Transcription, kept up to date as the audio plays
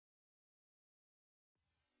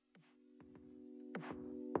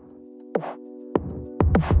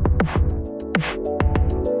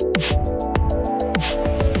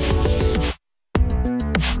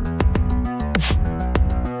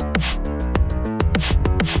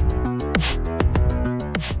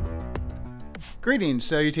Greetings,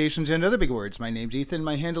 salutations, and other big words. My name's Ethan.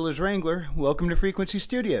 My handle is Wrangler. Welcome to Frequency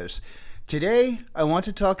Studios. Today, I want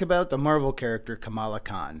to talk about the Marvel character Kamala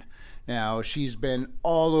Khan. Now, she's been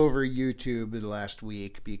all over YouTube the last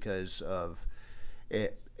week because of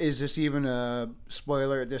it. Is this even a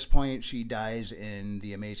spoiler at this point? She dies in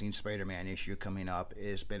the Amazing Spider-Man issue coming up.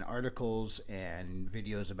 There's been articles and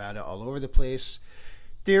videos about it all over the place.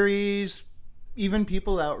 Theories, even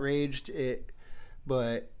people outraged it,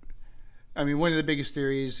 but I mean, one of the biggest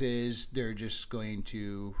theories is they're just going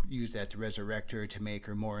to use that to resurrect her to make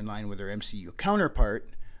her more in line with her MCU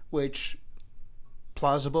counterpart, which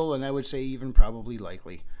plausible and I would say even probably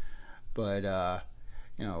likely. But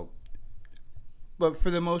but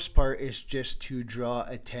for the most part, it's just to draw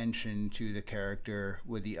attention to the character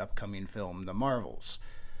with the upcoming film, The Marvels.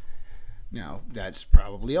 Now, that's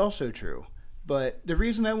probably also true. But the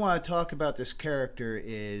reason I want to talk about this character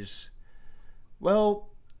is, well,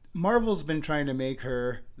 Marvel's been trying to make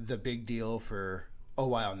her the big deal for a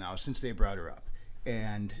while now, since they brought her up.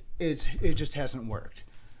 And it just hasn't worked.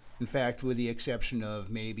 In fact, with the exception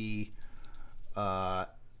of maybe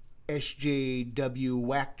SJW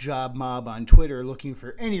Whack Job Mob on Twitter looking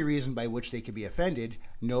for any reason by which they could be offended,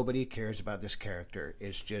 nobody cares about this character.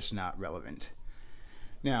 It's just not relevant.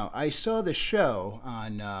 Now, I saw the show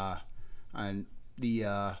on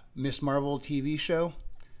the Miss Marvel TV show.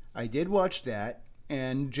 I did watch that.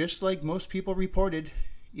 And just like most people reported,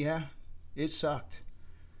 yeah, it sucked.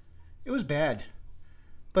 It was bad.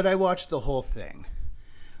 But I watched the whole thing.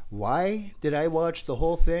 Why did I watch the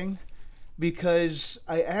whole thing? Because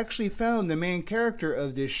I actually found the main character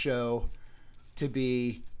of this show to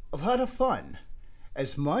be a lot of fun.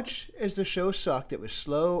 As much as the show sucked, it was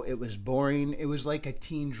slow, it was boring, it was like a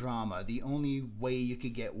teen drama. The only way you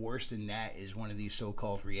could get worse than that is one of these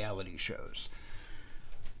so-called reality shows.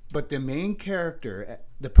 But the main character,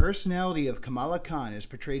 the personality of Kamala Khan, as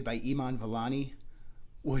portrayed by Iman Vellani,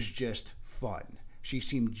 was just fun. She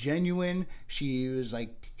seemed genuine. She was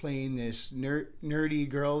like playing this nerdy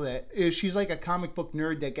girl she's like a comic book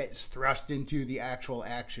nerd that gets thrust into the actual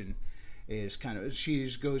action.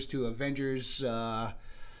 She goes to Avengers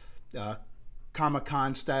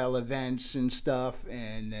Comic-Con style events and stuff,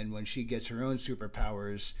 and then when she gets her own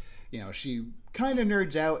superpowers, she kind of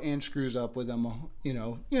nerds out and screws up with them. You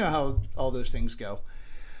know how all those things go.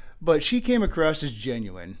 But she came across as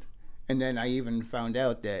genuine. And then I even found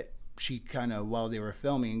out that she kind of, while they were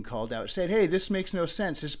filming, said, hey, this makes no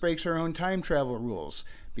sense. This breaks our own time travel rules.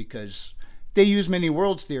 Because they use many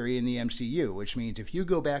worlds theory in the MCU, which means if you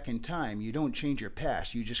go back in time, you don't change your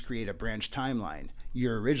past. You just create a branch timeline.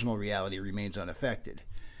 Your original reality remains unaffected.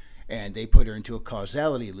 And they put her into a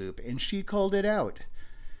causality loop, and she called it out.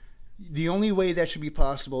 The only way that should be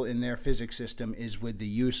possible in their physics system is with the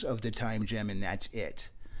use of the time gem, and that's it.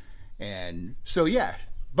 And so, yeah,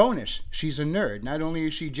 bonus. She's a nerd. Not only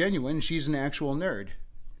is she genuine, she's an actual nerd.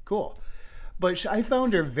 Cool. But I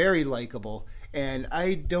found her very likable, and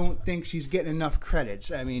I don't think she's getting enough credits.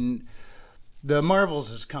 I mean, The Marvels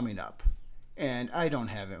is coming up, and I don't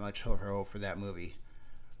have much hope for that movie.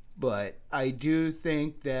 But I do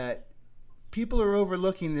think that people are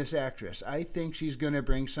overlooking this actress. I think she's going to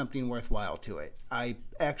bring something worthwhile to it. I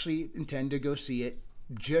actually intend to go see it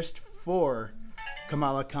just for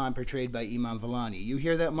Kamala Khan, portrayed by Iman Vellani. You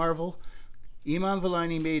hear that, Marvel? Iman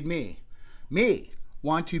Vellani made me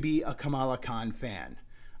want to be a Kamala Khan fan.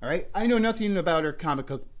 All right? I know nothing about her comic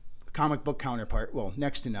book counterpart. Well,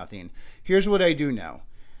 next to nothing. Here's what I do know.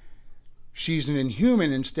 She's an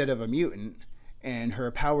Inhuman instead of a mutant. And her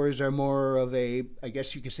powers are more of a, I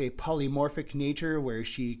guess you could say, polymorphic nature, where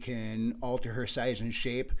she can alter her size and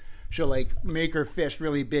shape. She'll like make her fist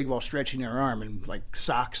really big while stretching her arm and like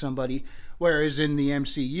sock somebody. Whereas in the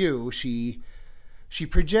MCU, she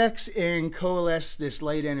projects and coalesces this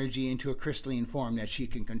light energy into a crystalline form that she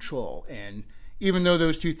can control. And even though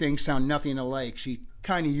those two things sound nothing alike, she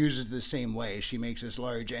kind of uses the same way. She makes this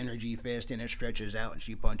large energy fist and it stretches out and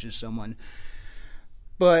she punches someone.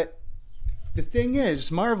 But the thing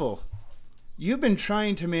is, Marvel, you've been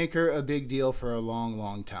trying to make her a big deal for a long,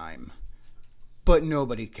 long time. But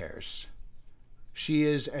nobody cares. She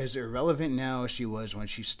is as irrelevant now as she was when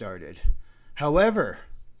she started. However,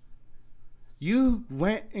 you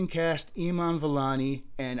went and cast Iman Vellani,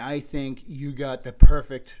 and I think you got the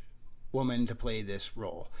perfect woman to play this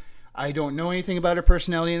role. I don't know anything about her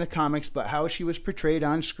personality in the comics, but how she was portrayed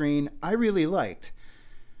on screen, I really liked.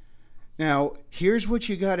 Now, here's what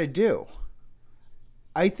you got to do.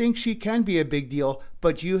 I think she can be a big deal,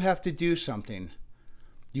 but you have to do something.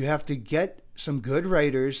 You have to get some good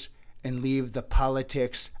writers and leave the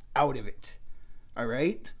politics out of it. All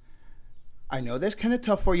right? I know that's kind of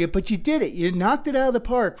tough for you, but you did it. You knocked it out of the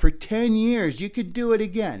park for 10 years. You could do it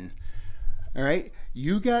again. All right?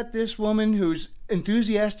 You got this woman who's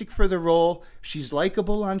enthusiastic for the role. She's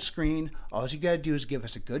likable on screen. All you got to do is give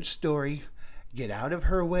us a good story, get out of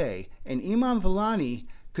her way. And Iman Vellani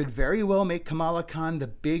could very well make Kamala Khan the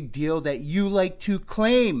big deal that you like to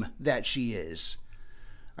claim that she is.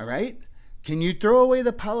 All right? Can you throw away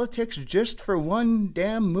the politics just for one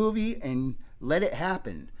damn movie and let it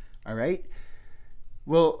happen? All right?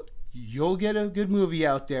 Well, you'll get a good movie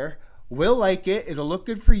out there. We'll like it. It'll look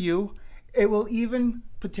good for you. It will even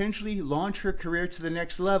potentially launch her career to the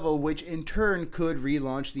next level, which in turn could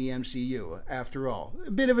relaunch the MCU. After all,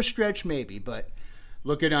 a bit of a stretch maybe, but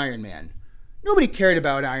look at Iron Man. Nobody cared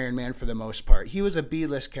about Iron Man for the most part. He was a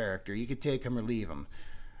B-list character. You could take him or leave him.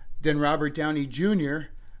 Then Robert Downey Jr.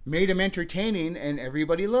 made him entertaining, and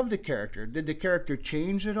everybody loved the character. Did the character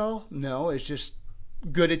change at all? No, it's just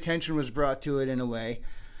good attention was brought to it in a way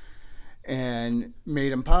and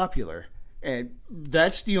made him popular. And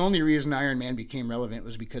that's the only reason Iron Man became relevant,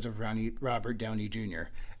 was because of Robert Downey Jr.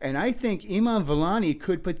 And I think Iman Vellani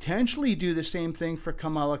could potentially do the same thing for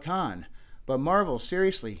Kamala Khan. But Marvel,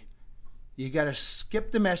 seriously, you got to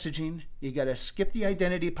skip the messaging. You got to skip the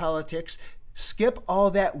identity politics. Skip all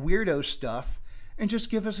that weirdo stuff and just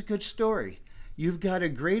give us a good story. You've got a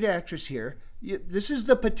great actress here. This is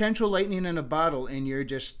the potential lightning in a bottle, and you're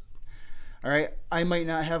just... All right, I might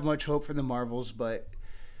not have much hope for the Marvels, but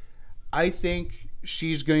I think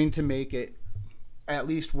she's going to make it at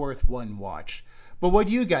least worth one watch. But what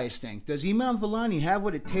do you guys think? Does Iman Vellani have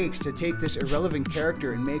what it takes to take this irrelevant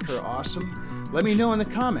character and make her awesome? Let me know in the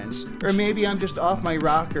comments. Or maybe I'm just off my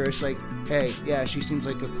rocker. It's like, hey, yeah, she seems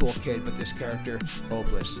like a cool kid, but this character,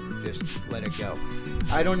 hopeless. Just let it go.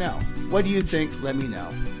 I don't know. What do you think? Let me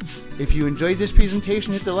know. If you enjoyed this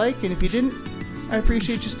presentation, hit the like, and if you didn't, I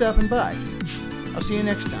appreciate you stopping by. I'll see you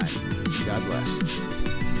next time. God bless.